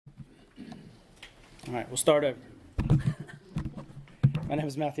All right, we'll start over. My name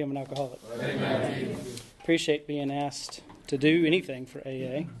is Mathew. I'm an alcoholic. Amen. Appreciate being asked to do anything for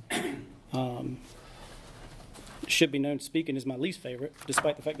AA. Should be known speaking is my least favorite,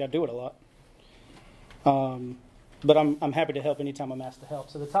 despite the fact that I do it a lot. But I'm happy to help anytime I'm asked to help.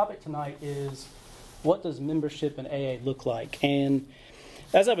 So the topic tonight is, what does membership in AA look like? And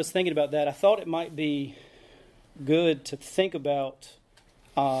as I was thinking about that, I thought it might be good to think about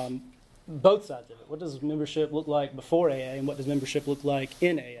both sides of it. What does membership look like before AA, and what does membership look like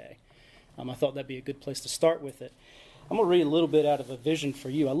in AA? I thought that'd be a good place to start with it. I'm going to read a little bit out of A Vision for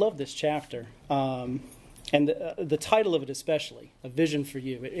You. I love this chapter. And the title of it especially, A Vision for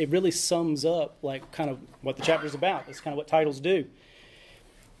You, it really sums up like kind of what the chapter's about. It's kind of what titles do.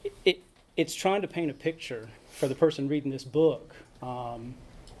 It's trying to paint a picture for the person reading this book.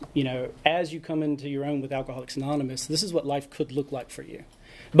 As you come into your own with Alcoholics Anonymous, this is what life could look like for you.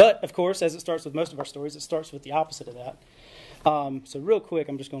 But, of course, as it starts with most of our stories, it starts with the opposite of that. So real quick,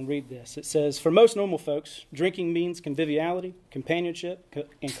 I'm just going to read this. It says, for most normal folks, drinking means conviviality, companionship,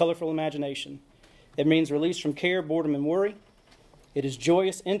 and colorful imagination. It means release from care, boredom, and worry. It is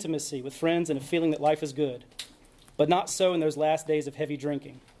joyous intimacy with friends and a feeling that life is good. But not so in those last days of heavy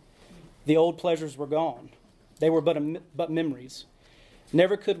drinking. The old pleasures were gone. They were but memories.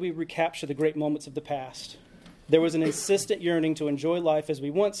 Never could we recapture the great moments of the past. There was an insistent yearning to enjoy life as we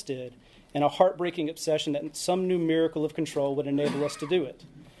once did, and a heartbreaking obsession that some new miracle of control would enable us to do it.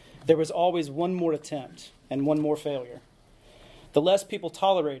 There was always one more attempt and one more failure. The less people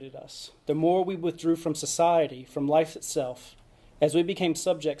tolerated us, the more we withdrew from society, from life itself, as we became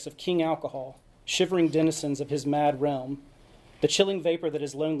subjects of King Alcohol, shivering denizens of his mad realm. The chilling vapor that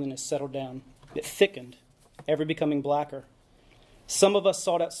is loneliness settled down. It thickened, ever becoming blacker. Some of us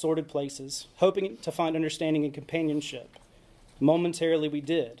sought out sordid places, hoping to find understanding and companionship. Momentarily we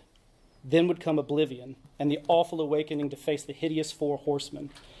did. Then would come oblivion, and the awful awakening to face the hideous four horsemen.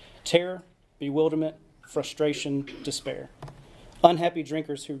 Terror, bewilderment, frustration, despair. Unhappy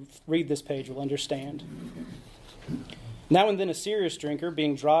drinkers who read this page will understand. Now and then a serious drinker,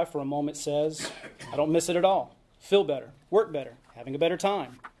 being dry for a moment, says, I don't miss it at all. Feel better, work better, having a better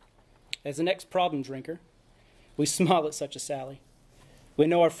time. As the next problem drinker, we smile at such a sally. We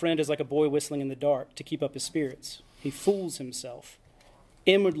know our friend is like a boy whistling in the dark to keep up his spirits. He fools himself.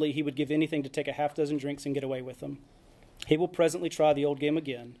 Inwardly, he would give anything to take a half-dozen drinks and get away with them. He will presently try the old game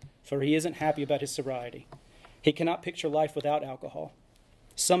again, for he isn't happy about his sobriety. He cannot picture life without alcohol.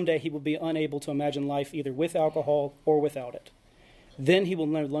 Someday he will be unable to imagine life either with alcohol or without it. Then he will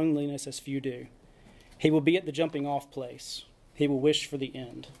know loneliness as few do. He will be at the jumping-off place. He will wish for the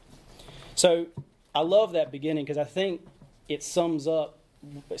end. So I love that beginning because I think it sums up,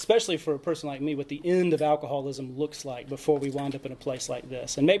 especially for a person like me, what the end of alcoholism looks like before we wind up in a place like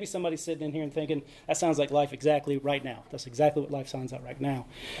this. And maybe somebody's sitting in here and thinking, that sounds like life exactly right now. That's exactly what life sounds like right now.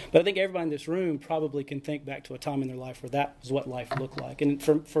 But I think everybody in this room probably can think back to a time in their life where that was what life looked like. And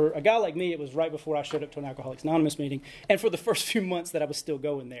for a guy like me, it was right before I showed up to an Alcoholics Anonymous meeting. And for the first few months that I was still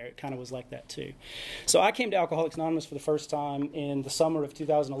going there, it kind of was like that too. So I came to Alcoholics Anonymous for the first time in the summer of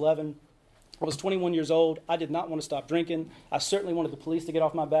 2011. I was 21 years old. I did not want to stop drinking. I certainly wanted the police to get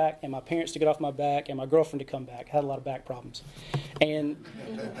off my back and my parents to get off my back and my girlfriend to come back. I had a lot of back problems. And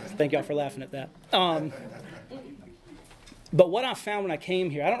thank y'all for laughing at that. But what I found when I came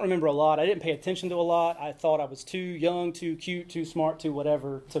here, I don't remember a lot. I didn't pay attention to a lot. I thought I was too young, too cute, too smart, too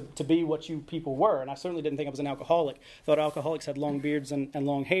whatever to be what you people were. And I certainly didn't think I was an alcoholic. I thought alcoholics had long beards and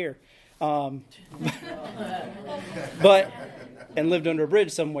long hair. And lived under a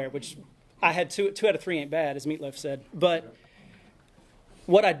bridge somewhere, which I had two out of three ain't bad, as Meatloaf said. But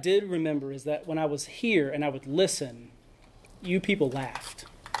what I did remember is that when I was here and I would listen, you people laughed.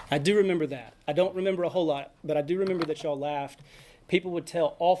 I do remember that. I don't remember a whole lot, but I do remember that y'all laughed. People would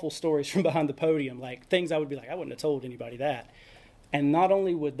tell awful stories from behind the podium, like things I would be like, I wouldn't have told anybody that. And not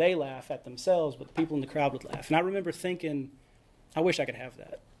only would they laugh at themselves, but the people in the crowd would laugh. And I remember thinking, I wish I could have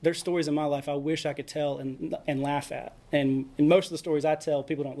that. There's stories in my life I wish I could tell and laugh at. And most of the stories I tell,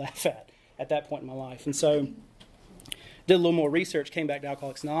 people don't laugh at that point in my life. And so did a little more research, came back to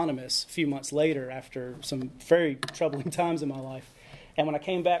Alcoholics Anonymous a few months later after some very troubling times in my life. And when I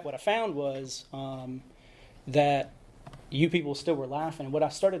came back, what I found was that you people still were laughing. And what I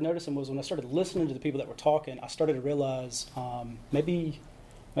started noticing was when I started listening to the people that were talking, I started to realize maybe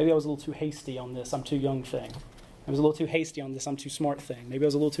I was a little too hasty on this I'm too young thing. I was a little too hasty on this I'm too smart thing. Maybe I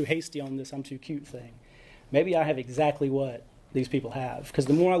was a little too hasty on this I'm too cute thing. Maybe I have exactly what these people have. Because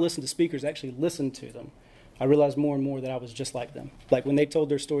the more I listened to speakers, actually listened to them, I realized more and more that I was just like them. Like when they told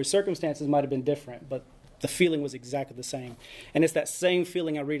their stories, circumstances might have been different, but the feeling was exactly the same. And it's that same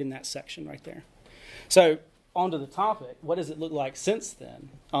feeling I read in that section right there. So, on to the topic, what does it look like since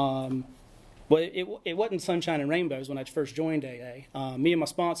then? Well, it wasn't sunshine and rainbows when I first joined AA. Me and my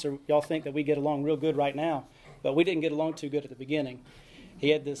sponsor, y'all think that we get along real good right now, but we didn't get along too good at the beginning.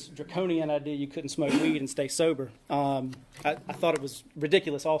 He had this draconian idea you couldn't smoke weed and stay sober. I thought it was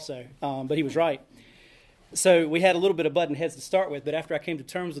ridiculous also, but he was right. So we had a little bit of button heads to start with, but after I came to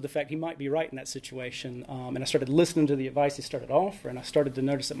terms with the fact he might be right in that situation, and I started listening to the advice he started offering, I started to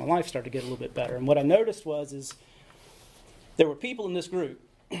notice that my life started to get a little bit better. And what I noticed is there were people in this group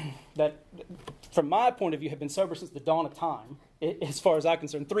that, from my point of view, have been sober since the dawn of time. As far as I'm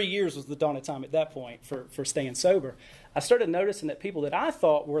concerned, 3 years was the dawn of time at that point for staying sober. I started noticing that people that I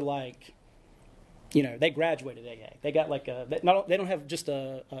thought were like, they graduated AA. They got like they don't have just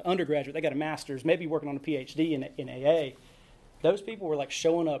a undergraduate. They got a master's, maybe working on a PhD in AA. Those people were like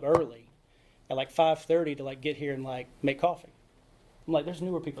showing up early at like 5:30 to like get here and like make coffee. I'm like, there's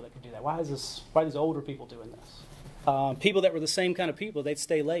newer people that could do that. Why are these older people doing this? People that were the same kind of people, they'd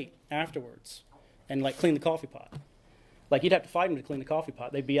stay late afterwards and like clean the coffee pot. Like you'd have to fight them to clean the coffee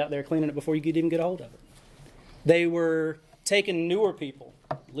pot. They'd be out there cleaning it before you could even get a hold of it. They were taking newer people,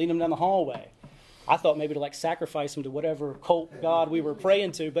 leading them down the hallway. I thought maybe to like sacrifice them to whatever cult god we were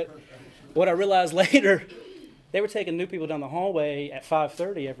praying to, but what I realized later, they were taking new people down the hallway at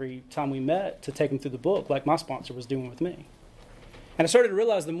 5:30 every time we met to take them through the book, like my sponsor was doing with me. And I started to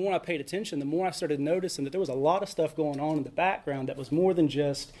realize the more I paid attention, the more I started noticing that there was a lot of stuff going on in the background that was more than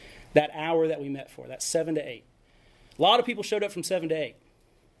just that hour that we met for, that 7 to 8. A lot of people showed up from 7 to 8.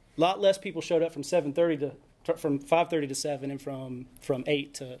 A lot less people showed up from 5:30 to 7 and from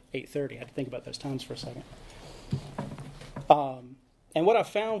 8 to 8:30. I had to think about those times for a second. And what I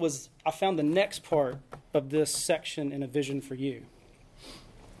found the next part of this section in A Vision for You.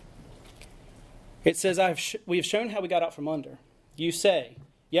 It says, we have shown how we got out from under. You say,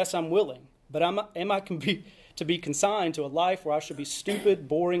 yes, I'm willing, but am I to be consigned to a life where I should be stupid,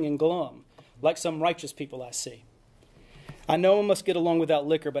 boring, and glum, like some righteous people I see? I know I must get along without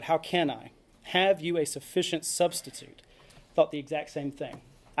liquor, but how can I? Have you a sufficient substitute? Thought the exact same thing.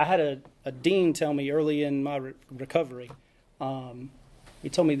 I had a dean tell me early in my recovery, he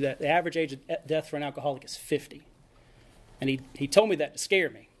told me that the average age of death for an alcoholic is 50. And he told me that to scare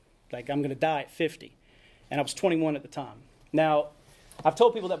me, like I'm going to die at 50. And I was 21 at the time. Now, I've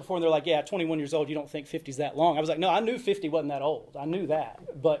told people that before, and they're like, yeah, at 21 years old, you don't think 50 is that long. I was like, no, I knew 50 wasn't that old. I knew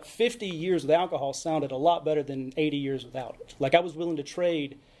that. But 50 years with alcohol sounded a lot better than 80 years without it. Like I was willing to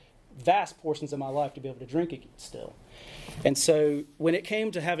trade vast portions of my life to be able to drink again still. And so when it came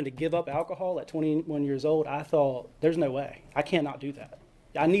to having to give up alcohol at 21 years old, I thought, there's no way. I cannot do that.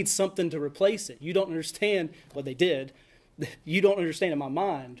 I need something to replace it. You don't understand what they did. You don't understand in my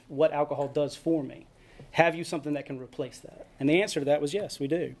mind what alcohol does for me. Have you something that can replace that? And the answer to that was yes, we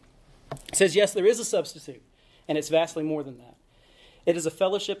do. It says, yes, there is a substitute, and it's vastly more than that. It is a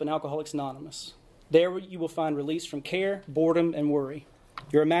fellowship in Alcoholics Anonymous. There you will find release from care, boredom, and worry.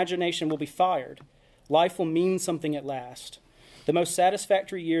 Your imagination will be fired. Life will mean something at last. The most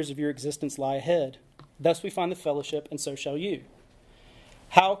satisfactory years of your existence lie ahead. Thus we find the fellowship, and so shall you.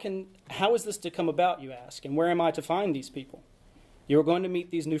 How is this to come about, you ask, and where am I to find these people? You are going to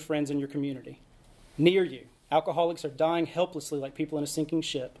meet these new friends in your community. Near you, alcoholics are dying helplessly like people in a sinking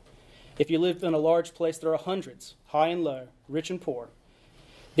ship. If you live in a large place, there are hundreds, high and low, rich and poor.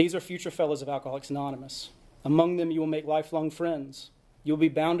 These are future fellows of Alcoholics Anonymous. Among them you will make lifelong friends. You will be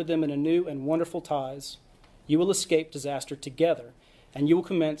bound to them in a new and wonderful ties. You will escape disaster together, and you will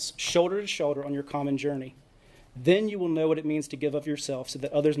commence shoulder to shoulder on your common journey. Then you will know what it means to give of yourself so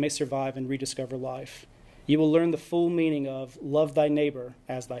that others may survive and rediscover life. You will learn the full meaning of love thy neighbor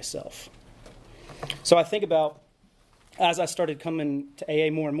as thyself. So I think about, as I started coming to AA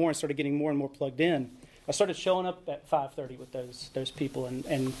more and more and started getting more and more plugged in, I started showing up at 5:30 with those people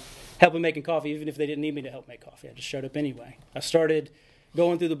and helping making coffee, even if they didn't need me to help make coffee. I just showed up anyway. I started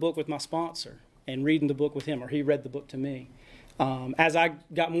going through the book with my sponsor and reading the book with him, or he read the book to me. As I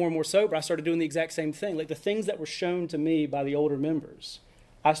got more and more sober, I started doing the exact same thing. Like the things that were shown to me by the older members,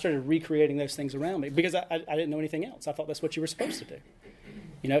 I started recreating those things around me because I didn't know anything else. I thought that's what you were supposed to do.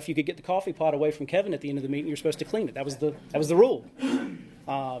 You know, if you could get the coffee pot away from Kevin at the end of the meeting, you're supposed to clean it. That was the rule.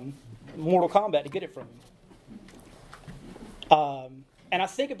 Mortal Kombat to get it from him. And I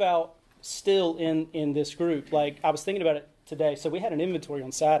think about still in this group, like I was thinking about it today. So we had an inventory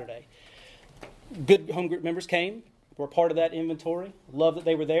on Saturday. Good home group members came, were part of that inventory. Love that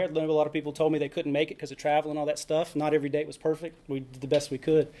they were there. A lot of people told me they couldn't make it because of travel and all that stuff. Not every date was perfect. We did the best we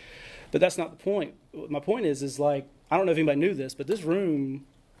could. But that's not the point. My point is like, I don't know if anybody knew this, but this room,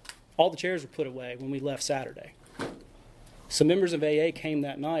 all the chairs were put away when we left Saturday. Some members of AA came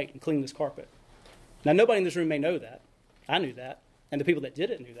that night and cleaned this carpet. Now, nobody in this room may know that. I knew that, and the people that did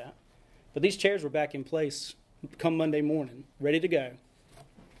it knew that. But these chairs were back in place come Monday morning, ready to go.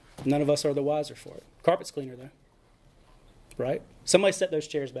 None of us are the wiser for it. Carpet's cleaner, though. Right? Somebody set those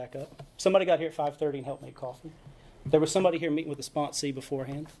chairs back up. Somebody got here at 5:30 and helped make coffee. There was somebody here meeting with the sponsee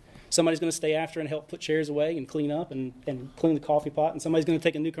beforehand. Somebody's going to stay after and help put chairs away and clean up and clean the coffee pot. And somebody's going to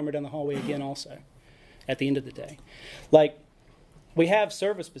take a newcomer down the hallway again also at the end of the day. Like, we have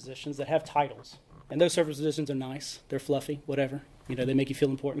service positions that have titles. And those service positions are nice. They're fluffy, whatever. You know, they make you feel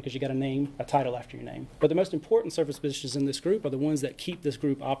important because you got a name, a title after your name. But the most important service positions in this group are the ones that keep this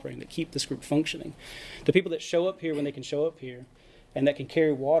group operating, that keep this group functioning. The people that show up here when they can show up here and that can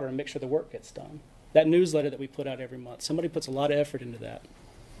carry water and make sure the work gets done. That newsletter that we put out every month, somebody puts a lot of effort into that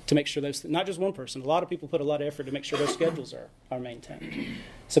to make sure those, not just one person, a lot of people put a lot of effort to make sure those schedules are maintained.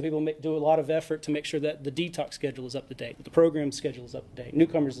 Some people do a lot of effort to make sure that the detox schedule is up to date, that the program schedule is up to date,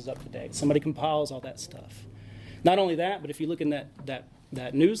 newcomers is up to date. Somebody compiles all that stuff. Not only that, but if you look in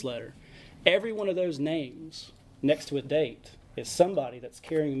that newsletter, every one of those names next to a date is somebody that's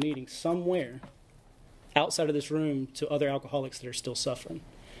carrying a meeting somewhere outside of this room to other alcoholics that are still suffering.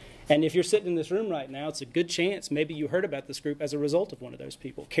 And if you're sitting in this room right now, it's a good chance maybe you heard about this group as a result of one of those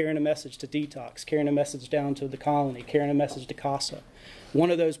people, carrying a message to Detox, carrying a message down to the Colony, carrying a message to CASA,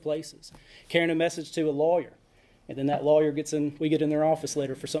 one of those places, carrying a message to a lawyer. And then that lawyer we get in their office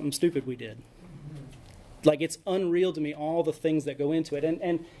later for something stupid we did. Like, it's unreal to me, all the things that go into it.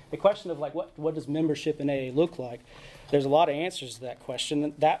 And the question of, like, what does membership in AA look like? There's a lot of answers to that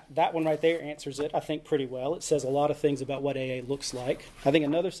question. That one right there answers it, I think, pretty well. It says a lot of things about what AA looks like. I think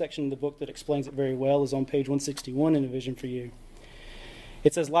another section in the book that explains it very well is on page 161 in A Vision for You.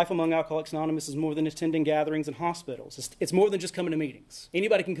 It says, life among Alcoholics Anonymous is more than attending gatherings and hospitals. It's more than just coming to meetings.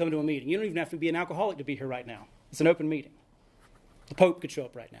 Anybody can come to a meeting. You don't even have to be an alcoholic to be here right now. It's an open meeting. The Pope could show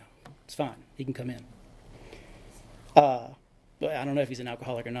up right now. It's fine. He can come in. But I don't know if he's an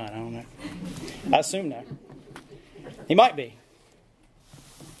alcoholic or not. I don't know. I assume no. He might be.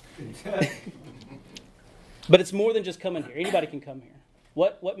 But it's more than just coming here. Anybody can come here.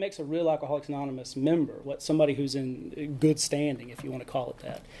 What makes a real Alcoholics Anonymous member, somebody who's in good standing, if you want to call it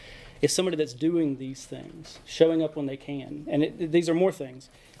that, is somebody that's doing these things, showing up when they can. And these are more things.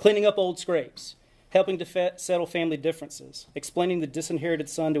 Cleaning up old scrapes, helping to settle family differences, explaining the disinherited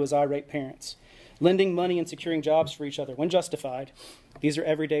son to his irate parents, lending money and securing jobs for each other when justified. These are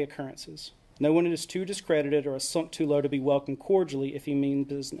everyday occurrences. No one is too discredited or sunk too low to be welcomed cordially if he means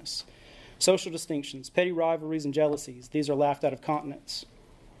business. Social distinctions, petty rivalries, and jealousies, these are laughed out of countenance.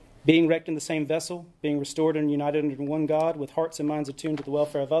 Being wrecked in the same vessel, being restored and united under one God, with hearts and minds attuned to the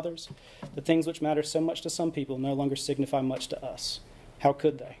welfare of others, the things which matter so much to some people no longer signify much to us. How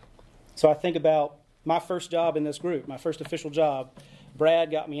could they? So I think about my first job in this group, my first official job.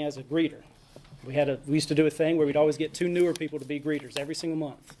 Brad got me as a greeter. We used to do a thing where we'd always get 2 newer people to be greeters every single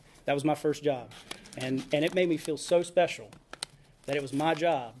month. That was my first job. And it made me feel so special that it was my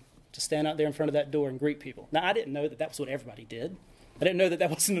job to stand out there in front of that door and greet people. Now, I didn't know that was what everybody did. I didn't know that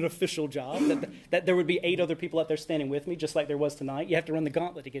wasn't an official job, that there would be 8 other people out there standing with me, just like there was tonight. You have to run the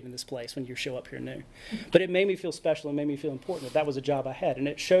gauntlet to get in this place when you show up here new. But it made me feel special and made me feel important that was a job I had. And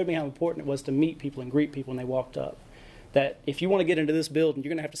it showed me how important it was to meet people and greet people when they walked up. That if you want to get into this building, you're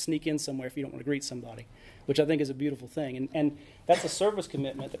going to have to sneak in somewhere if you don't want to greet somebody, which I think is a beautiful thing. And that's a service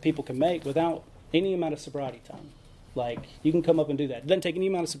commitment that people can make without any amount of sobriety time. Like, you can come up and do that. It doesn't take any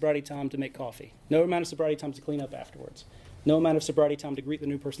amount of sobriety time to make coffee. No amount of sobriety time to clean up afterwards. No amount of sobriety time to greet the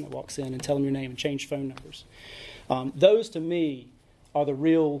new person that walks in and tell them your name and change phone numbers. Those, to me, are the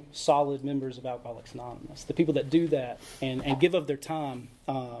real solid members of Alcoholics Anonymous. The people that do that and give of their time.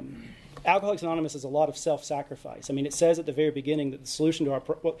 Alcoholics Anonymous is a lot of self-sacrifice. I mean, it says at the very beginning that the solution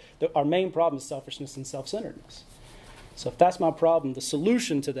to our main problem is selfishness and self-centeredness. So if that's my problem, the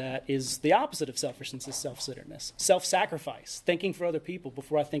solution to that is the opposite of selfishness is self-centeredness. Self-sacrifice, thinking for other people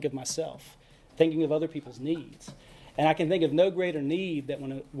before I think of myself, thinking of other people's needs. And I can think of no greater need that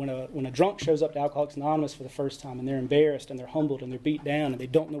when a drunk shows up to Alcoholics Anonymous for the first time and they're embarrassed and they're humbled and they're beat down and they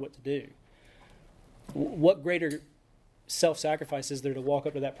don't know what to do. What greater self-sacrifice is there to walk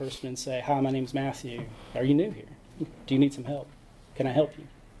up to that person and say, hi, my name's Mathew. Are you new here? Do you need some help? Can I help you?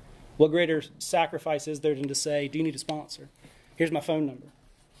 What greater sacrifice is there than to say, do you need a sponsor? Here's my phone number.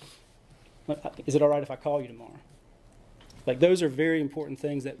 Is it all right if I call you tomorrow? Like, those are very important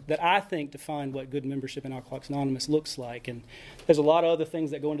things that I think define what good membership in Alcoholics Anonymous looks like. And there's a lot of other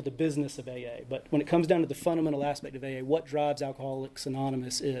things that go into the business of AA. But when it comes down to the fundamental aspect of AA, what drives Alcoholics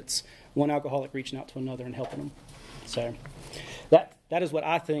Anonymous? It's one alcoholic reaching out to another and helping them. So that is what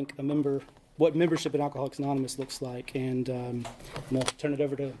I think what membership in Alcoholics Anonymous looks like. And I'm going to turn it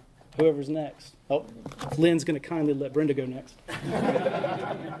over to whoever's next. Oh, Lynn's going to kindly let Brenda go next.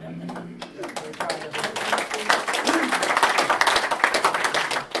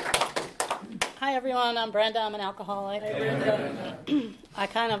 Hi, everyone. I'm Brenda. I'm an alcoholic. Hey, Brenda. I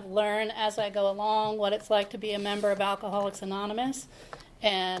kind of learn as I go along what it's like to be a member of Alcoholics Anonymous.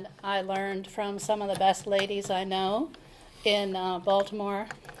 And I learned from some of the best ladies I know in Baltimore.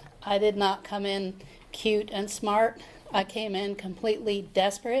 I did not come in cute and smart. I came in completely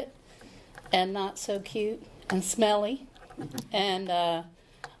desperate and not so cute and smelly. And I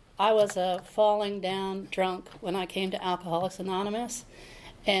was a falling down drunk when I came to Alcoholics Anonymous.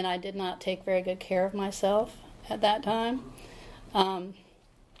 And I did not take very good care of myself at that time.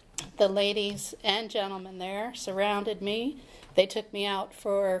 The ladies and gentlemen there surrounded me. They took me out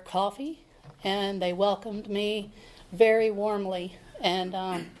for coffee, and they welcomed me very warmly. And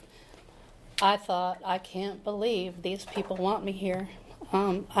I thought, I can't believe these people want me here.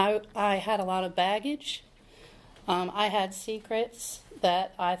 I had a lot of baggage. I had secrets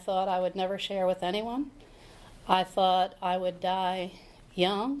that I thought I would never share with anyone. I thought I would die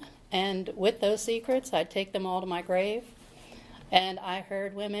young, and with those secrets, I'd take them all to my grave. And I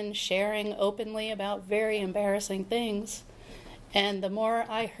heard women sharing openly about very embarrassing things. And the more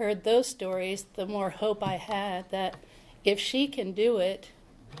I heard those stories, the more hope I had that if she can do it,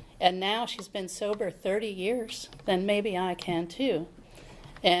 and now she's been sober 30 years, then maybe I can too.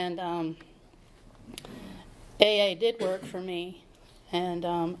 And AA did work for me, and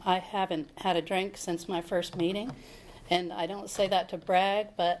I haven't had a drink since my first meeting. And I don't say that to brag,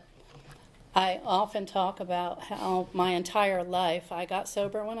 but I often talk about how my entire life, I got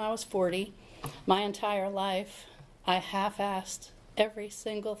sober when I was 40, my entire life I half-assed every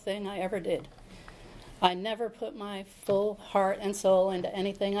single thing I ever did. I never put my full heart and soul into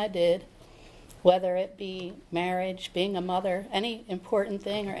anything I did, whether it be marriage, being a mother, any important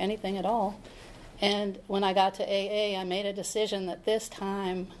thing or anything at all. And when I got to AA, I made a decision that this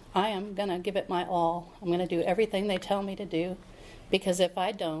time I am going to give it my all. I'm going to do everything they tell me to do, because if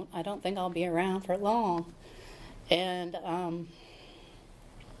I don't think I'll be around for long. And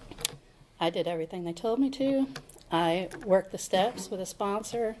I did everything they told me to. I worked the steps with a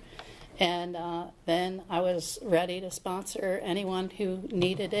sponsor, and then I was ready to sponsor anyone who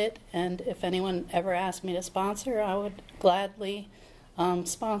needed it. And if anyone ever asked me to sponsor, I would gladly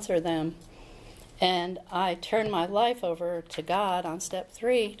sponsor them. And I turned my life over to God on step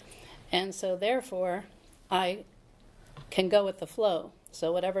 3, and so therefore I can go with the flow.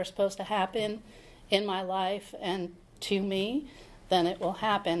 So whatever's supposed to happen in my life and to me, then it will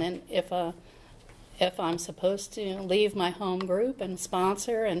happen. And if I'm supposed to leave my home group and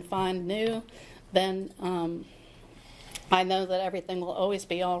sponsor and find new, then I know that everything will always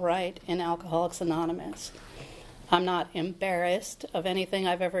be all right in Alcoholics Anonymous. I'm not embarrassed of anything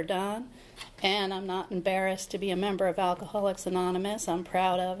I've ever done, and I'm not embarrassed to be a member of Alcoholics Anonymous. I'm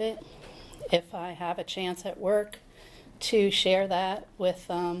proud of it. If I have a chance at work to share that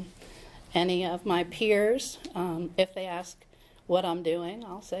with any of my peers, if they ask what I'm doing,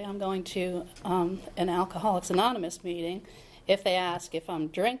 I'll say I'm going to an Alcoholics Anonymous meeting. If they ask if I'm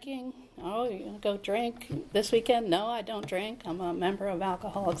drinking, oh, you're going to go drink this weekend? No, I don't drink. I'm a member of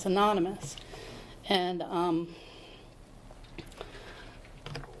Alcoholics Anonymous. And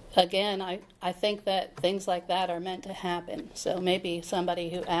again, I think that things like that are meant to happen. So maybe somebody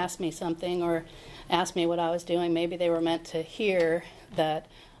who asked me something or asked me what I was doing, maybe they were meant to hear that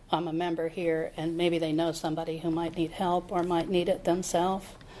I'm a member here, and maybe they know somebody who might need help or might need it themselves.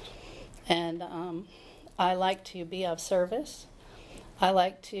 And I like to be of service. I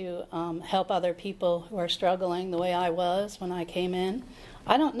like to help other people who are struggling the way I was when I came in.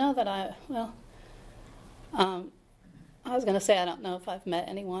 I don't know that I was going to say I don't know if I've met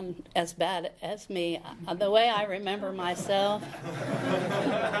anyone as bad as me. The way I remember myself.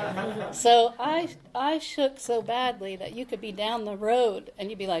 So I shook so badly that you could be down the road and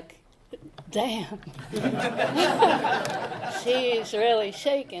you'd be like, damn. She's really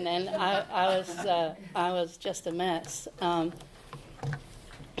shaking. And I was just a mess.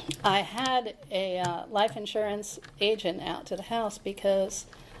 I had a life insurance agent out to the house because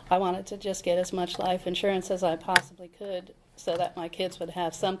I wanted to just get as much life insurance as I possibly could so that my kids would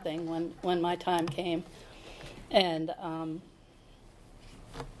have something when my time came. And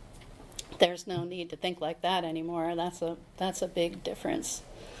there's no need to think like that anymore. That's a big difference.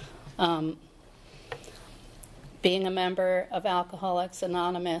 Being a member of Alcoholics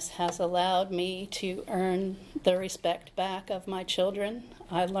Anonymous has allowed me to earn the respect back of my children.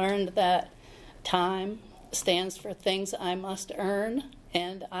 I learned that time stands for things I must earn,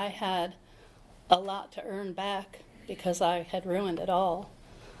 and I had a lot to earn back because I had ruined it all.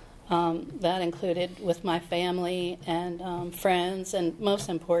 That included with my family and friends, and most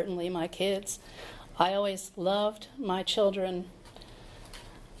importantly, my kids. I always loved my children,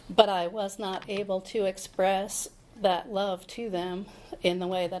 but I was not able to express that love to them in the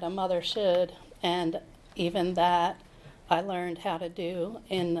way that a mother should, and even that I learned how to do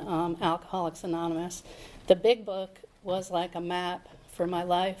in Alcoholics Anonymous. The big book was like a map for my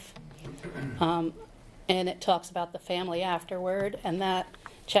life, and it talks about the family afterward, and that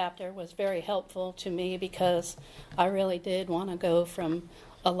chapter was very helpful to me because I really did want to go from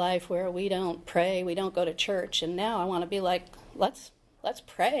a life where we don't pray, we don't go to church, and now I want to be like, let's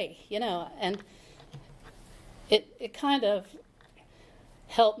pray, and it kind of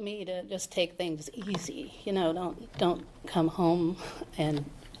helped me to just take things easy, don't come home and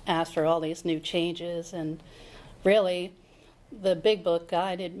ask for all these new changes. And really, the big book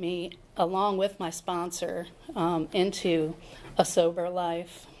guided me, along with my sponsor, into a sober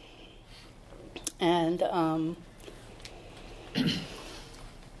life. And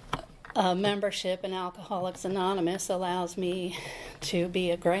a membership in Alcoholics Anonymous allows me to be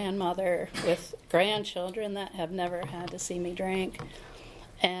a grandmother with grandchildren that have never had to see me drink.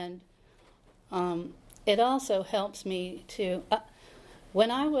 And it also helps me to, when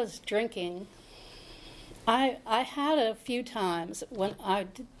I was drinking, I had a few times when I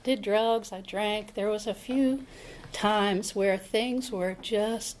did drugs, I drank. There was a few times where things were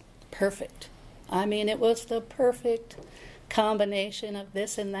just perfect. I mean, it was the perfect combination of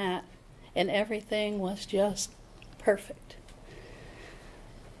this and that, and everything was just perfect.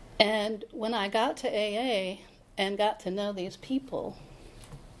 And when I got to AA and got to know these people,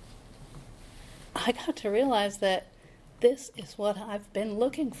 I got to realize that this is what I've been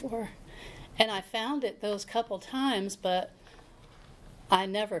looking for. And I found it those couple times, but I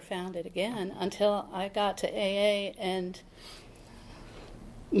never found it again until I got to AA, and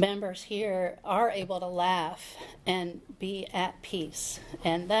members here are able to laugh and be at peace.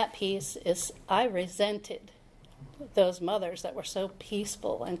 And that peace is, I resented those mothers that were so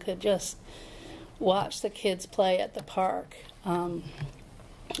peaceful and could just watch the kids play at the park.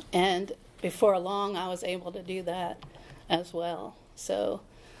 And before long, I was able to do that as well. So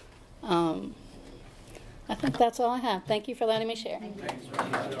I think that's all I have. Thank you for letting me share. Thanks.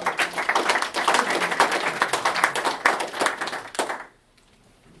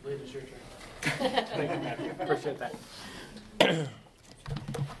 It's your turn. Thank you, Matthew. Appreciate that.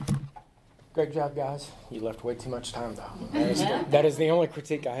 Great job, guys. You left way too much time, though. That is the only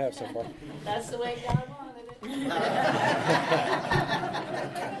critique I have so far. That's the way God wanted it.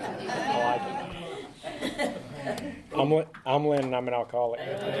 I like it. I'm Lynn, and I'm an alcoholic.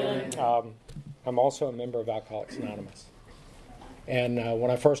 I'm also a member of Alcoholics Anonymous. And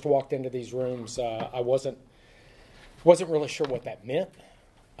when I first walked into these rooms, I wasn't really sure what that meant.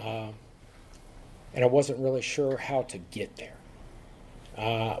 And I wasn't really sure how to get there.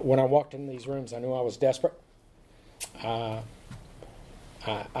 When I walked in these rooms, I knew I was desperate. I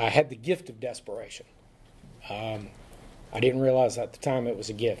had the gift of desperation. I didn't realize at the time it was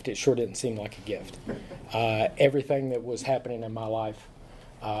a gift. It sure didn't seem like a gift. Everything that was happening in my life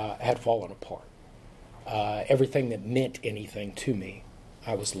had fallen apart. Everything that meant anything to me,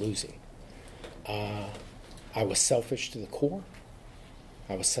 I was losing. I was selfish to the core.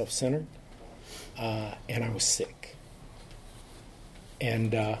 I was self-centered. And I was sick.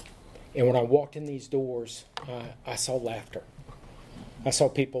 And when I walked in these doors, I saw laughter. I saw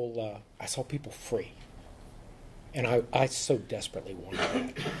people free. And I so desperately wanted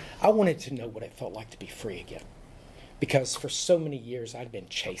that. I wanted to know what it felt like to be free again. Because for so many years I'd been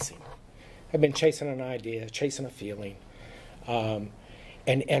chasing. I've been chasing an idea, chasing a feeling, and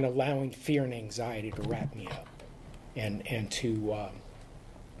allowing fear and anxiety to wrap me up and to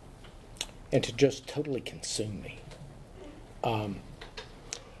just totally consume me.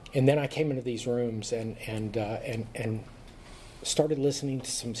 And then I came into these rooms and started listening to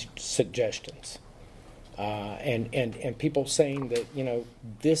some suggestions, and people saying that, you know,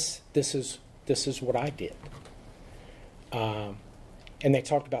 this is what I did. And they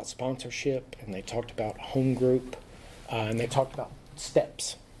talked about sponsorship, and they talked about home group, and they talked about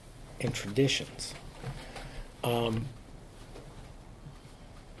steps and traditions. And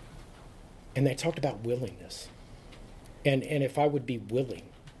they talked about willingness. And if I would be willing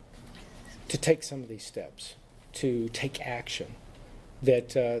to take some of these steps, to take action,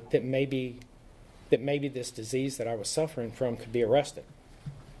 that maybe this disease that I was suffering from could be arrested.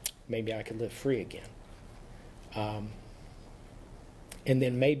 Maybe I could live free again. And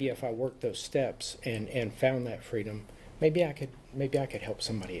then maybe if I worked those steps and found that freedom, maybe I could help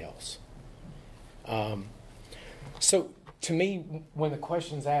somebody else. So to me, when the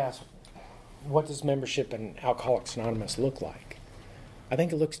question's asked, what does membership in Alcoholics Anonymous look like? I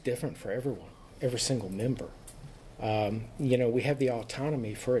think it looks different for everyone, every single member. We have the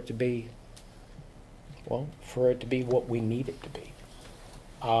autonomy for it to be, for it to be what we need it to be.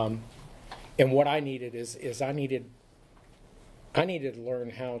 And what I needed is I needed to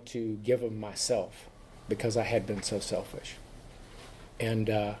learn how to give of myself because I had been so selfish. And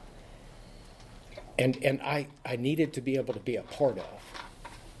I needed to be able to be a part of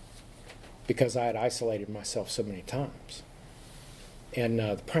because I had isolated myself so many times. And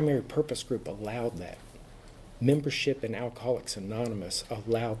the primary purpose group allowed that. Membership in Alcoholics Anonymous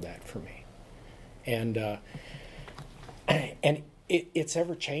allowed that for me. And it's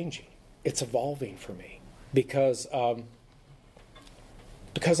ever changing. It's evolving for me because I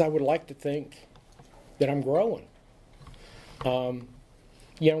would like to think that I'm growing. When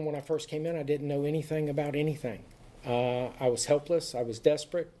I first came in, I didn't know anything about anything. I was helpless, I was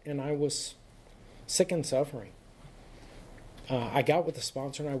desperate, and I was sick and suffering. I got with the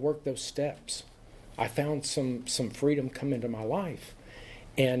sponsor and I worked those steps. I found some freedom come into my life.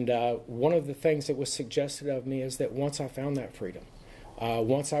 And one of the things that was suggested of me is that once I found that freedom,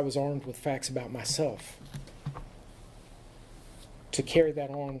 once I was armed with facts about myself, to carry that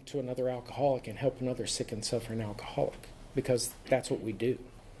on to another alcoholic and help another sick and suffering alcoholic, because that's what we do.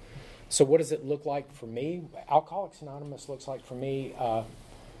 So what does it look like for me? Alcoholics Anonymous looks like for me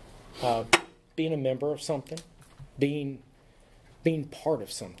being a member of something, being part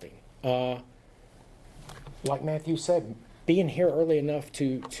of something. Like Mathew said, being here early enough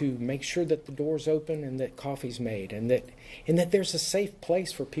to make sure that the door's open and that coffee's made and that there's a safe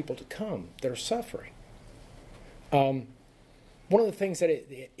place for people to come that are suffering. One of the things that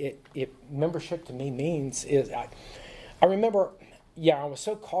it membership to me means is I remember, I was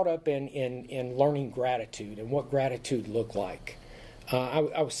so caught up in learning gratitude and what gratitude looked like.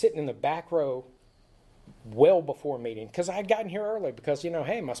 I was sitting in the back row well before meeting because I had gotten here early because,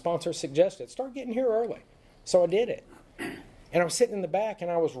 hey, my sponsor suggested start getting here early. So I did it. And I was sitting in the back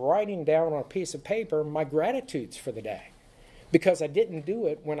and I was writing down on a piece of paper my gratitudes for the day because I didn't do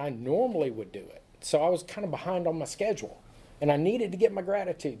it when I normally would do it. So I was kind of behind on my schedule and I needed to get my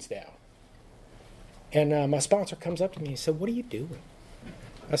gratitudes down. And my sponsor comes up to me and said, "What are you doing?"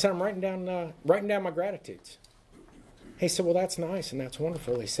 I said, "I'm writing down my gratitudes." He said, "Well, that's nice and that's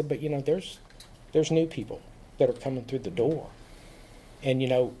wonderful." He said, "But there's new people that are coming through the door, and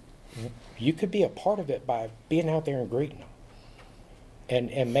you could be a part of it by being out there and greeting them,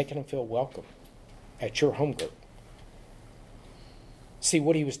 and making them feel welcome at your home group." See,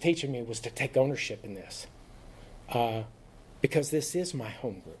 what he was teaching me was to take ownership in this, because this is my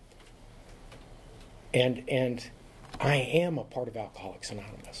home group. And I am a part of Alcoholics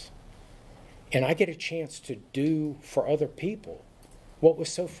Anonymous. And I get a chance to do for other people what was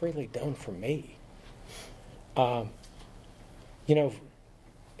so freely done for me. Bill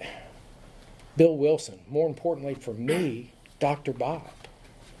Wilson, more importantly for me, Dr. Bob,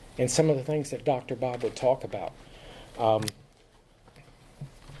 and some of the things that Dr. Bob would talk about.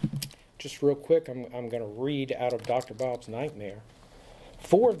 Just real quick, I'm going to read out of Dr. Bob's Nightmare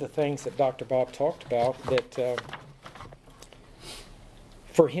 4 of the things that Dr. Bob talked about that,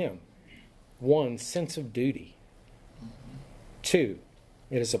 for him, 1, sense of duty. 2,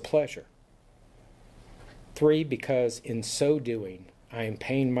 it is a pleasure. 3, because in so doing, I am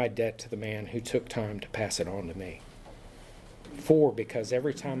paying my debt to the man who took time to pass it on to me. 4, because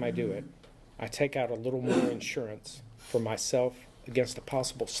every time I do it, I take out a little more insurance for myself against a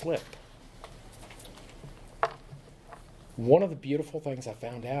possible slip. One of the beautiful things I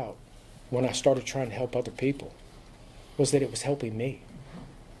found out when I started trying to help other people was that it was helping me.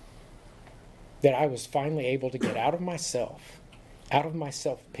 That I was finally able to get out of my self-pity,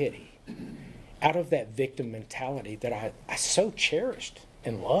 out of that victim mentality that I so cherished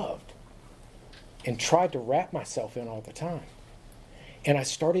and loved and tried to wrap myself in all the time. And I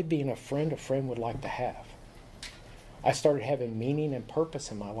started being a friend would like to have. I started having meaning and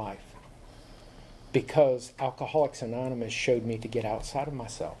purpose in my life because Alcoholics Anonymous showed me to get outside of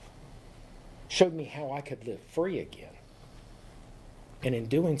myself, showed me how I could live free again, and in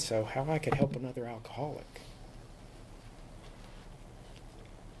doing so, how I could help another alcoholic.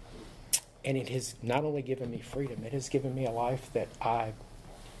 And it has not only given me freedom, it has given me a life that I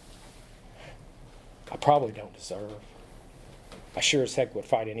probably don't deserve. I sure as heck would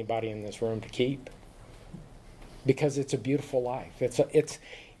fight anybody in this room to keep, because it's a beautiful life.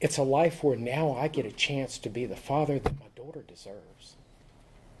 It's a life where now I get a chance to be the father that my daughter deserves.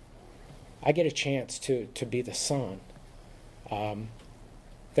 I get a chance to be the son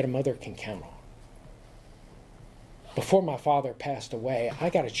that a mother can count before my father passed away, I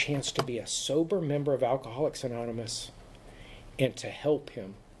got a chance to be a sober member of Alcoholics Anonymous and to help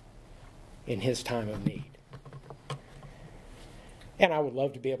him in his time of need. And I would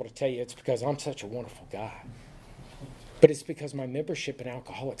love to be able to tell you it's because I'm such a wonderful guy. But it's because my membership in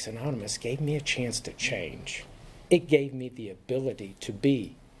Alcoholics Anonymous gave me a chance to change. It gave me the ability to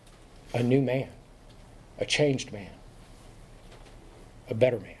be a new man, a changed man, a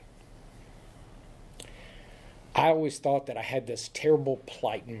better man. I always thought that I had this terrible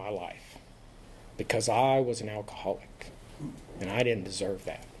plight in my life because I was an alcoholic, and I didn't deserve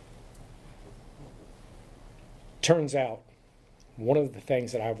that. Turns out, one of the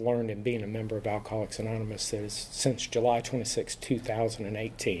things that I've learned in being a member of Alcoholics Anonymous is since July 26,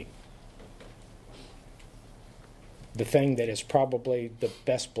 2018, the thing that is probably the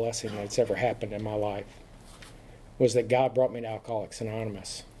best blessing that's ever happened in my life was that God brought me to Alcoholics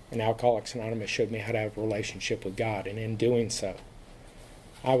Anonymous. And Alcoholics Anonymous showed me how to have a relationship with God. And in doing so,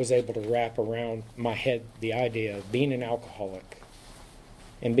 I was able to wrap around my head the idea of being an alcoholic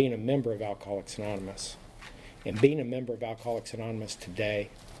and being a member of Alcoholics Anonymous. And being a member of Alcoholics Anonymous today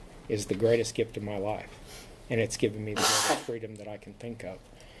is the greatest gift of my life. And it's given me the greatest freedom that I can think of.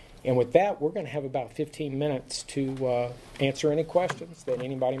 And with that, we're going to have about 15 minutes to answer any questions that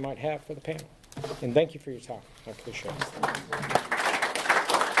anybody might have for the panel. And thank you for your time. I appreciate it.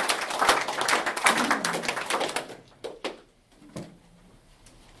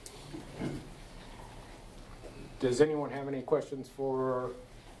 Does anyone have any questions for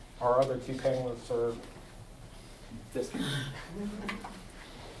our other two panelists or this?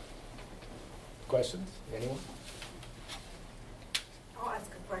 Questions? Anyone? I'll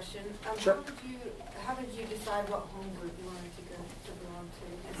ask a question. Sure. How did you decide what home group you wanted to belong to,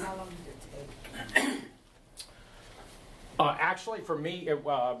 and how long did it take? Actually, for me,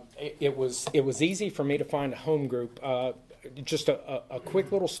 it was easy for me to find a home group. Just a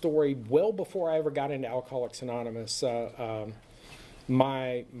quick little story. Well before I ever got into Alcoholics Anonymous,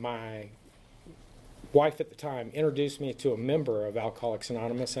 my wife at the time introduced me to a member of Alcoholics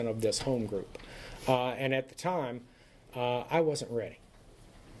Anonymous and of this home group. And at the time, I wasn't ready.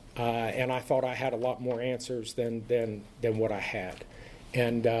 And I thought I had a lot more answers than what I had.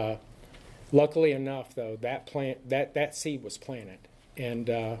 And luckily enough, though, that seed was planted.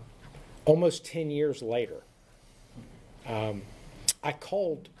 And almost 10 years later, I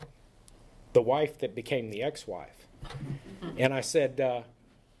called the wife that became the ex-wife, and I said, I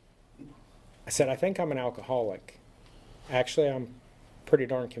think I'm an alcoholic. Actually, I'm pretty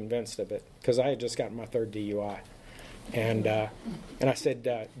darn convinced of it because I had just gotten my third DUI. And I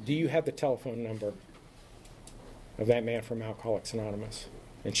said, do you have the telephone number of that man from Alcoholics Anonymous?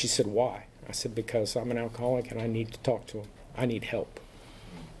 And she said, why? I said, because I'm an alcoholic and I need to talk to him. I need help.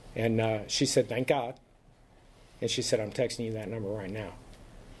 And she said, thank God. And she said, I'm texting you that number right now.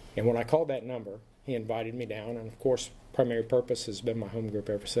 And when I called that number, he invited me down. And, of course, Primary Purpose has been my home group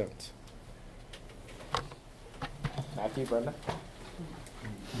ever since. Mathew, Brenda?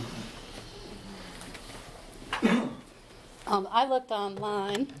 I looked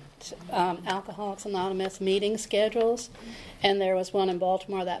online, Alcoholics Anonymous meeting schedules, and there was one in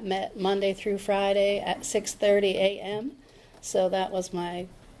Baltimore that met Monday through Friday at 6:30 a.m. So that was my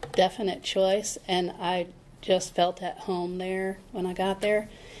definite choice, and I just felt at home there when I got there.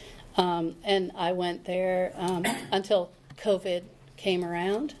 And I went there until COVID came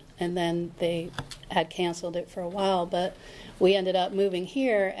around, and then they had canceled it for a while. But we ended up moving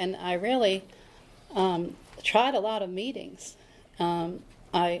here, and I really tried a lot of meetings. When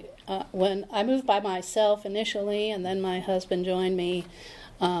I moved by myself initially, and then my husband joined me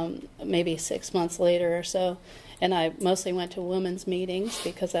maybe 6 months later or so, and I mostly went to women's meetings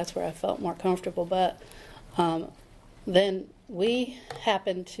because that's where I felt more comfortable. But then we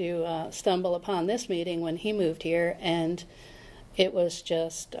happened to stumble upon this meeting when he moved here, and it was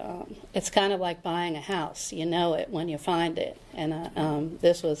just, it's kind of like buying a house. You know it when you find it. And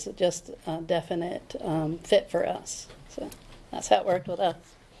this was just a definite fit for us. So that's how it worked with us.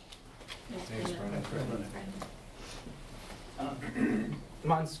 Thanks, Brenda.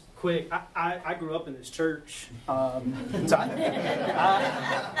 Mine's quick. I grew up in this church. So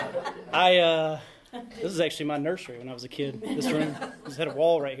this is actually my nursery when I was a kid. This room just had a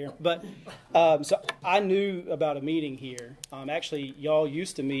wall right here. But so I knew about a meeting here. Actually, y'all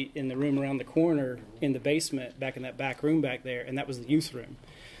used to meet in the room around the corner in the basement, back in that back room back there, and that was the youth room.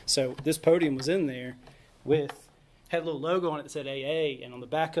 So this podium was in there with had a little logo on it that said AA, and on the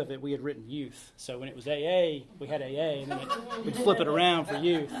back of it we had written youth. So when it was AA, we had AA, and then we'd flip it around for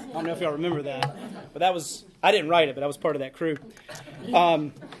youth. I don't know if y'all remember that, but that was, I didn't write it, but I was part of that crew.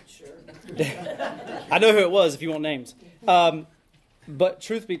 I know who it was if you want names. But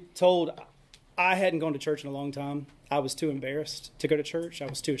truth be told, I hadn't gone to church in a long time. I was too embarrassed to go to church. I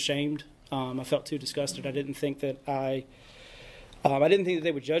was too ashamed. I felt too disgusted. I didn't think that I didn't think that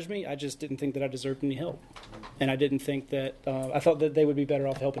they would judge me. I just didn't think that I deserved any help. And I didn't think that, I thought that they would be better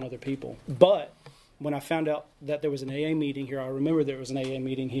off helping other people. But when I found out that there was an AA meeting here, I remember there was an AA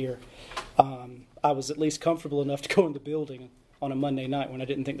meeting here, I was at least comfortable enough to go in the building on a Monday night when I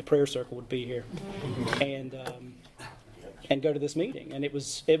didn't think the prayer circle would be here. And go to this meeting. And it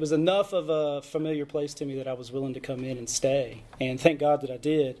was enough of a familiar place to me that I was willing to come in and stay. And thank God that I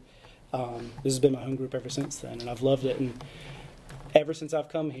did. This has been my home group ever since then, and I've loved it. And ever since I've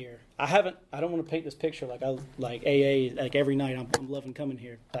come here, I don't want to paint this picture like AA, like every night I'm loving coming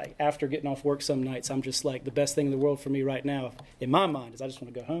here. Like after getting off work some nights, I'm just like, the best thing in the world for me right now, in my mind, is I just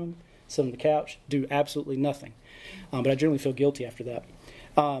want to go home, sit on the couch, do absolutely nothing. But I generally feel guilty after that.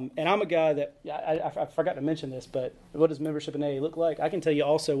 And I'm a guy that, I forgot to mention this, but what does membership in AA look like? I can tell you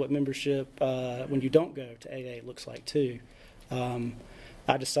also what membership, when you don't go to AA, looks like too.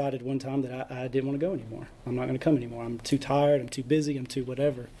 I decided one time that I didn't want to go anymore. I'm not going to come anymore. I'm too tired. I'm too busy. I'm too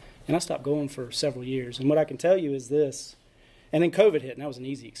whatever. And I stopped going for several years. And what I can tell you is this. And then COVID hit, and that was an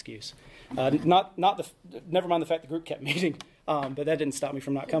easy excuse. Never mind the fact the group kept meeting, but that didn't stop me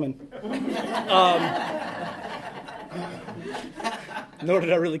from not coming. Nor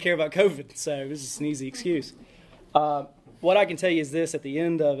did I really care about COVID, so it was just an easy excuse. What I can tell you is this, at the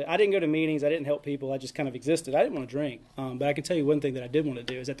end of it, I didn't go to meetings, I didn't help people, I just kind of existed. I didn't want to drink, but I can tell you one thing that I did want to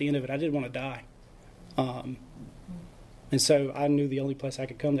do is at the end of it, I did want to die. And so I knew the only place I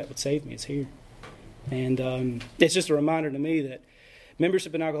could come that would save me is here. And it's just a reminder to me that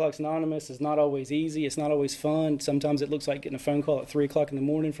membership in Alcoholics Anonymous is not always easy, it's not always fun. Sometimes it looks like getting a phone call at 3 o'clock in the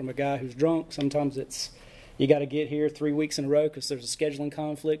morning from a guy who's drunk. Sometimes it's, you got to get here 3 weeks in a row because there's a scheduling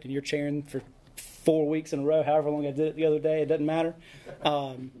conflict and you're chairing for 4 weeks in a row, however long I did it the other day, it doesn't matter.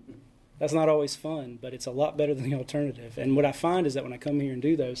 That's not always fun, but it's a lot better than the alternative. And what I find is that when I come here and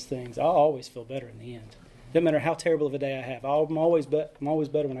do those things, I'll always feel better in the end. Doesn't matter how terrible of a day I have. I'm always better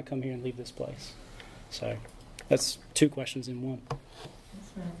when I come here and leave this place. So that's 2 questions in one.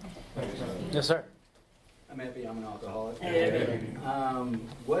 Yes, sir. I'm Mathew. I'm an alcoholic.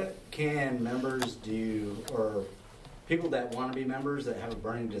 What can members do, or people that want to be members that have a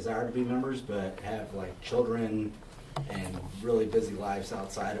burning desire to be members but have like children and really busy lives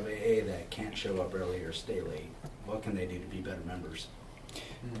outside of AA that can't show up early or stay late? What can they do to be better members?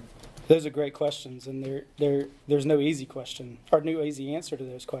 Those are great questions, and there's no easy question or no easy answer to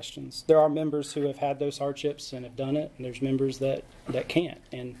those questions. There are members who have had those hardships and have done it, and there's members that can't.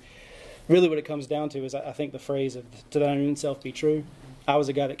 And really what it comes down to is I think the phrase of to thine own self be true. I was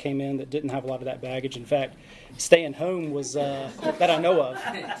a guy that came in that didn't have a lot of that baggage. In fact, staying home was, that I know of.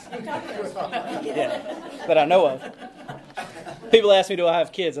 Yeah, that I know of. People ask me, do I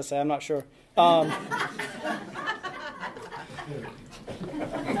have kids? I say, I'm not sure.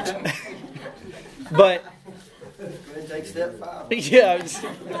 But Take step 5. yeah, just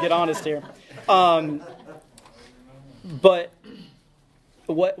get honest here. But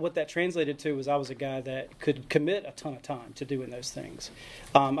what that translated to was I was a guy that could commit a ton of time to doing those things.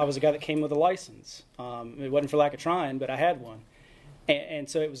 I was a guy that came with a license. It wasn't for lack of trying, but I had one. And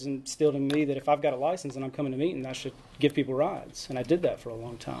so it was instilled in me that if I've got a license and I'm coming to meeting, I should give people rides. And I did that for a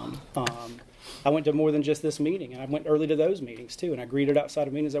long time. I went to more than just this meeting, and I went early to those meetings too. And I greeted outside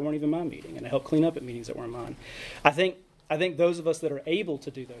of meetings that weren't even my meeting, and I helped clean up at meetings that weren't mine. I think those of us that are able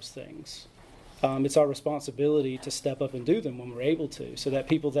to do those things, it's our responsibility to step up and do them when we're able to, so that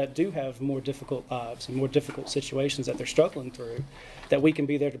people that do have more difficult lives and more difficult situations that they're struggling through, that we can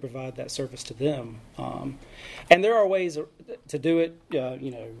be there to provide that service to them. And there are ways to do it,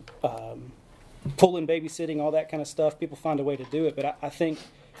 pull-in babysitting, all that kind of stuff. People find a way to do it, but I think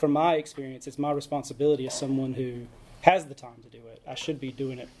from my experience, it's my responsibility as someone who has the time to do it. I should be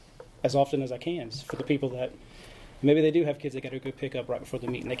doing it as often as I can for the people that maybe they do have kids they got to go pick up right before the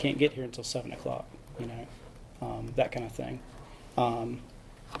meeting. They can't get here until 7 o'clock, that kind of thing.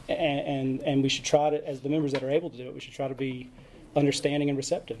 And we should try to, as the members that are able to do it, we should try to be understanding and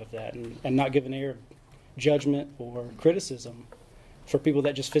receptive of that, and not give an air of judgment or criticism for people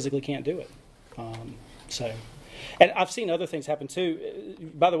that just physically can't do it. And I've seen other things happen too.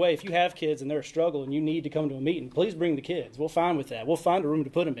 By the way, if you have kids and they're a struggle and you need to come to a meeting, please bring the kids. We'll find with that. We'll find a room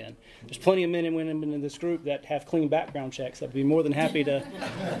to put them in. There's plenty of men and women in this group that have clean background checks that would be more than happy to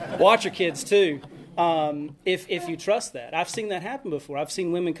watch your kids too. if you trust that. I've seen that happen before. I've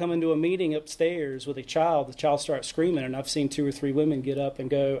seen women come into a meeting upstairs with a child. The child starts screaming, and I've seen 2 or 3 women get up and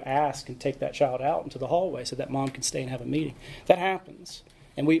go ask and take that child out into the hallway so that mom can stay and have a meeting. That happens.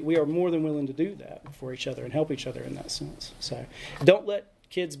 And we are more than willing to do that for each other and help each other in that sense. So don't let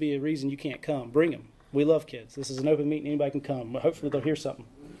kids be a reason you can't come. Bring them. We love kids. This is an open meeting. Anybody can come. Hopefully they'll hear something.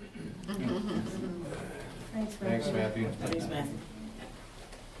 Thanks, Matthew.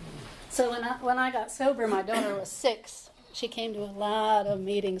 So when I got sober, my daughter was 6. She came to a lot of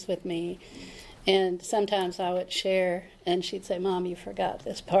meetings with me, and sometimes I would share, and she'd say, "Mom, you forgot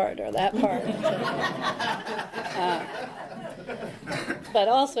this part or that part." But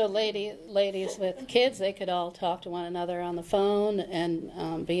also ladies with kids, they could all talk to one another on the phone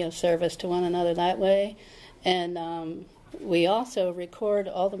and be of service to one another that way. And we also record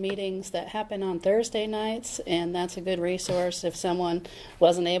all the meetings that happen on Thursday nights, and that's a good resource. If someone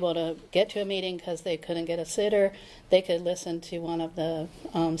wasn't able to get to a meeting because they couldn't get a sitter, they could listen to one of the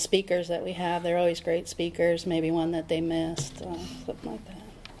speakers that we have. They're always great speakers, maybe one that they missed, something like that.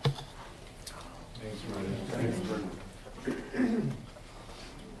 Thanks, Brenda. Thanks, Brenda.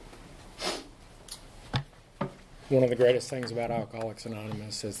 One of the greatest things about Alcoholics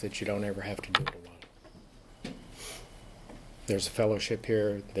Anonymous is that you don't ever have to do it alone. There's a fellowship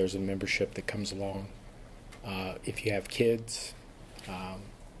here. There's a membership that comes along. If you have kids, you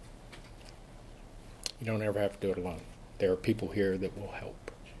don't ever have to do it alone. There are people here that will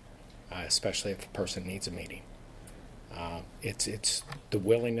help, especially if a person needs a meeting. It's the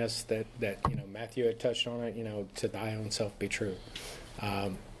willingness that Mathew had touched on it. To thy own self be true.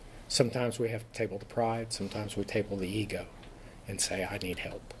 Sometimes we have to table the pride. Sometimes we table the ego, and say, "I need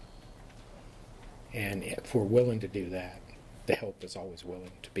help." And if we're willing to do that, the help is always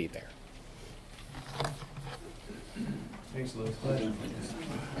willing to be there. Thanks, Liz. I'm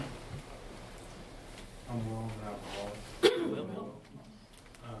Will, an alcoholic.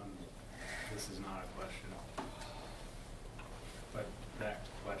 This is not a question, but that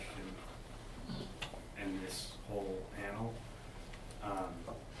question and this whole panel,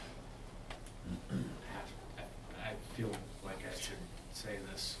 I feel like I should say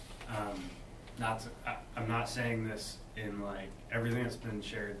this. I'm not saying this in like everything that's been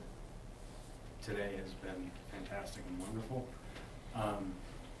shared today has been fantastic and wonderful,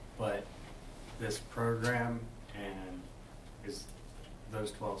 but this program and is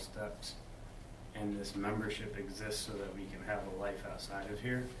those 12 steps and this membership exists so that we can have a life outside of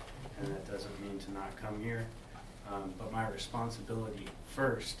here, and that doesn't mean to not come here, but my responsibility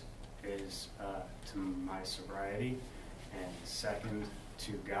first is to my sobriety, and second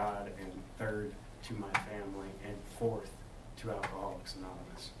to God, and third to my family, and fourth to Alcoholics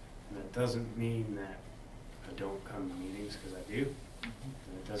Anonymous. And that doesn't mean that I don't come to meetings, because I do,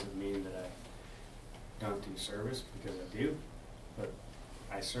 and it doesn't mean that I don't do service, because I do, but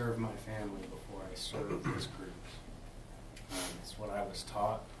I serve my family before I serve this group. It's what I was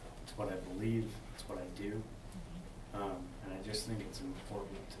taught, it's what I believe, it's what I do. And I just think it's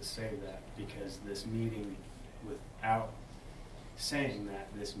important to say that, because this meeting, without saying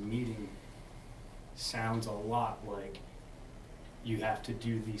that, this meeting sounds a lot like you have to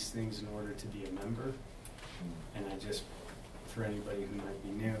do these things in order to be a member. And I just, for anybody who might be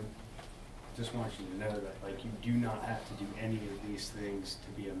new, just want you to know that, like, you do not have to do any of these things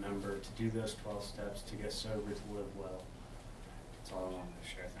to be a member, to do those 12 steps, to get sober, to live well. That's all I wanted to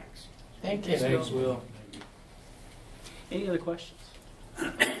share. Thanks. Thank you. Thanks, Will. Any other questions? I have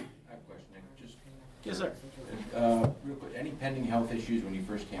a question, Nick. Just Yes, sir. real quick. Any pending health issues when you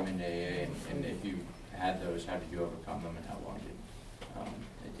first came into AA, and if you had those, how did you overcome them, and how long did it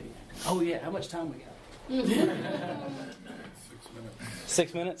take? Oh, yeah. How much time we got? 6 minutes.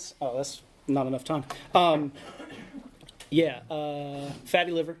 6 minutes? Oh, that's not enough time.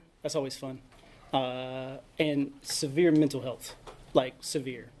 Fatty liver. That's always fun. And severe mental health, like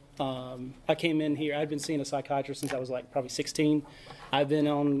severe. I came in here, I'd been seeing a psychiatrist since I was like probably 16. I've been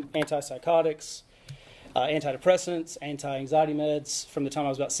on antipsychotics, antidepressants, anti-anxiety meds from the time I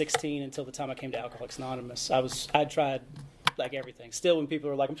was about 16 until the time I came to Alcoholics Anonymous. I'd tried like everything. Still, when people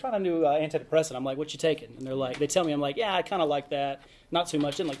are like, "I'm trying a new antidepressant," I'm like, "What you taking?" And they're like, they tell me, I'm like, "Yeah, I kind of like that. Not too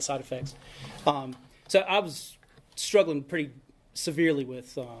much. Didn't like the side effects." So I was struggling pretty severely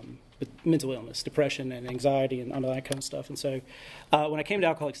with mental illness, depression, and anxiety, and all that kind of stuff. And so when I came to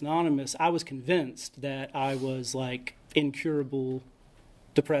Alcoholics Anonymous, I was convinced that I was like incurable,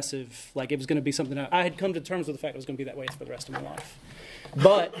 depressive, like it was going to be something I had come to terms with the fact it was going to be that way for the rest of my life.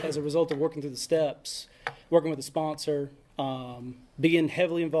 But as a result of working through the steps, working with a sponsor, being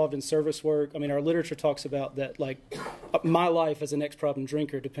heavily involved in service work. I mean, our literature talks about that, like, my life as an ex-problem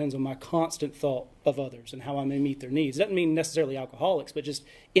drinker depends on my constant thought of others and how I may meet their needs. It doesn't mean necessarily alcoholics, but just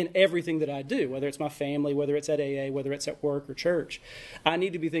in everything that I do, whether it's my family, whether it's at AA, whether it's at work or church, I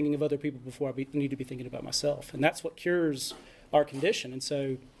need to be thinking of other people before I need to be thinking about myself. And that's what cures our condition. And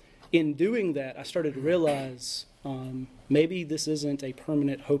so in doing that, I started to realize maybe this isn't a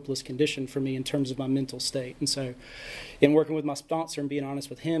permanent, hopeless condition for me in terms of my mental state. And so in working with my sponsor and being honest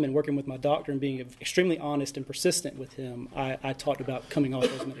with him and working with my doctor and being extremely honest and persistent with him, I talked about coming off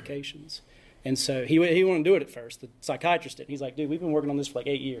those medications. And so he wanted to do it at first. The psychiatrist did. He's like, dude, we've been working on this for like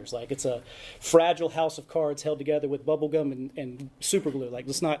 8 years. Like, it's a fragile house of cards held together with bubble gum and super glue. Like,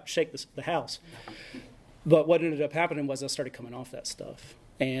 let's not shake the house. But what ended up happening was I started coming off that stuff.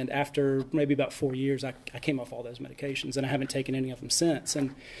 And after maybe about 4 years, I came off all those medications, and I haven't taken any of them since.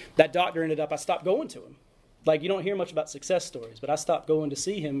 And that doctor I stopped going to him. Like, you don't hear much about success stories, but I stopped going to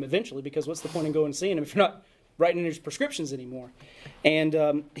see him eventually, because what's the point in going and seeing him if you're not writing his prescriptions anymore?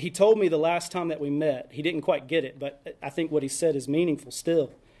 And he told me the last time that we met, he didn't quite get it, but I think what he said is meaningful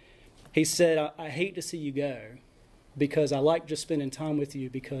still. He said, I hate to see you go, because I like just spending time with you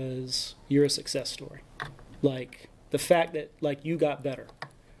because you're a success story. Like, the fact that, like, you got better.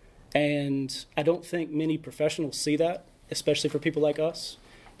 And I don't think many professionals see that, especially for people like us.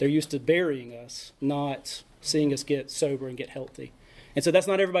 They're used to burying us, not seeing us get sober and get healthy. And so that's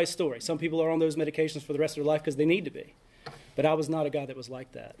not everybody's story. Some people are on those medications for the rest of their life because they need to be. But I was not a guy that was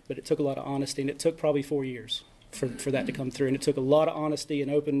like that. But it took a lot of honesty, and it took probably 4 years for that to come through. And it took a lot of honesty and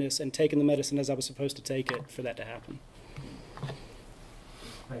openness and taking the medicine as I was supposed to take it for that to happen.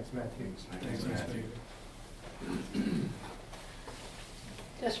 Thanks, Matthew. Thanks, Matthew.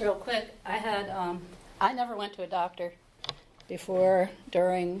 Just real quick, I never went to a doctor before,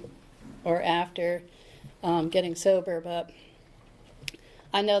 during, or after getting sober, but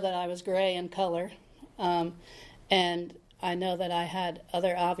I know that I was gray in color, and I know that I had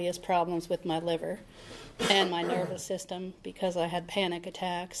other obvious problems with my liver and my nervous system because I had panic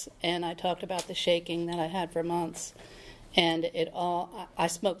attacks, and I talked about the shaking that I had for months, and I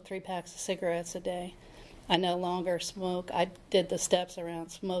smoked 3 packs of cigarettes a day. I no longer smoke. I did the steps around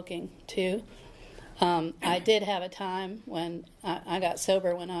smoking, too. I did have a time when I got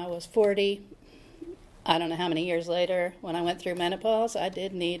sober when I was 40. I don't know how many years later, when I went through menopause, I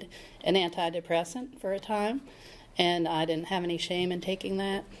did need an antidepressant for a time, and I didn't have any shame in taking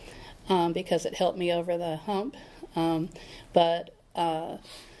that because it helped me over the hump. But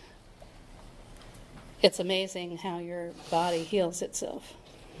it's amazing how your body heals itself.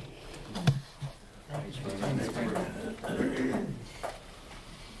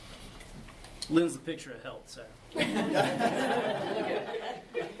 Lynn's the picture of health, so.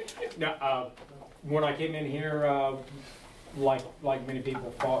 Now, when I came in here, like many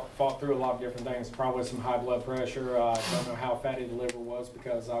people, fought through a lot of different things. Probably some high blood pressure. I don't know how fatty the liver was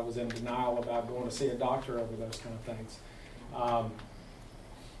because I was in denial about going to see a doctor over those kind of things.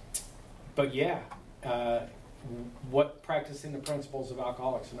 But yeah, what practicing the principles of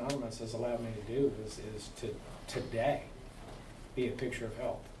Alcoholics Anonymous has allowed me to do is to today be a picture of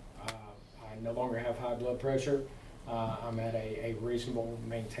health. I no longer have high blood pressure. I'm at a reasonable,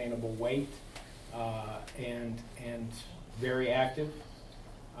 maintainable weight, and very active,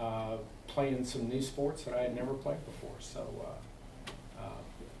 playing some new sports that I had never played before. So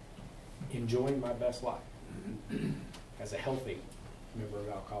enjoying my best life as a healthy member of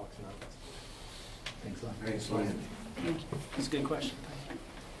Alcoholics Anonymous. Thanks a lot. Thanks, Lynn. Thank you. That's a good question. Thank you.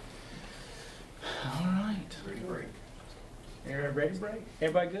 All right. Ready to break. Everybody ready to break?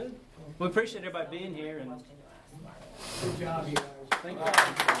 Everybody good? We appreciate everybody being here. And Good job, you guys. thank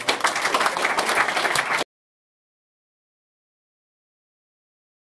you.